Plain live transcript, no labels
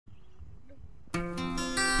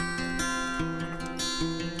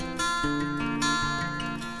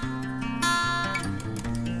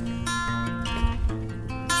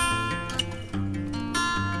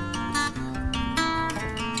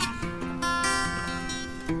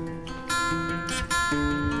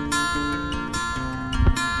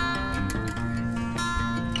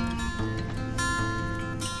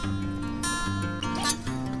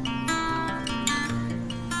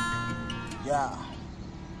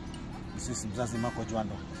This is Nzazi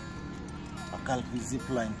a Calfie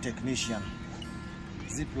zipline technician,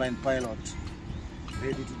 zipline pilot,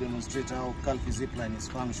 ready to demonstrate how Calfie zipline is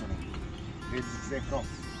functioning, ready to take off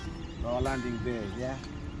our landing bay. Yeah,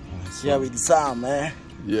 here with Sam, eh?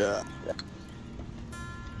 Yeah.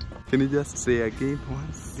 Can you just say again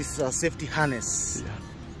once? This is a safety harness,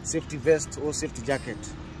 safety vest or safety jacket.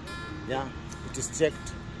 Yeah, it is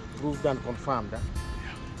checked, proved and confirmed.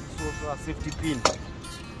 This is also a safety pin,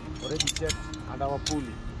 already checked, and our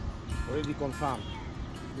pulley, already confirmed.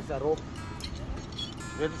 This is a rope,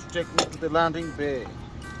 ready to take me to the landing bay.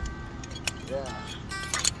 Yeah,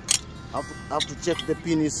 have to check the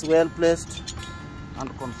pin is well placed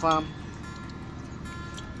and confirm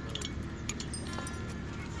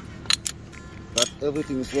that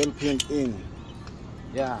everything is well pinned in.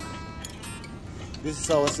 Yeah, this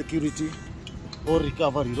is our security or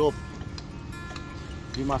recovery rope.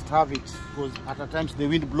 We must have it because at times the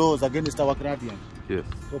wind blows against our gradient. Yes.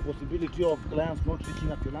 So possibility of clients not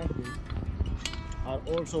reaching at the landing bay are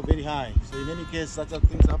also very high. So in any case such a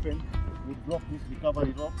things happen, we drop this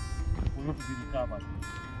recovery rope for you to be recovered.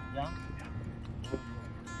 Yeah?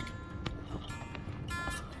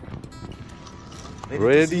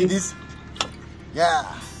 Ready? To see this?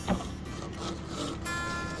 Yeah.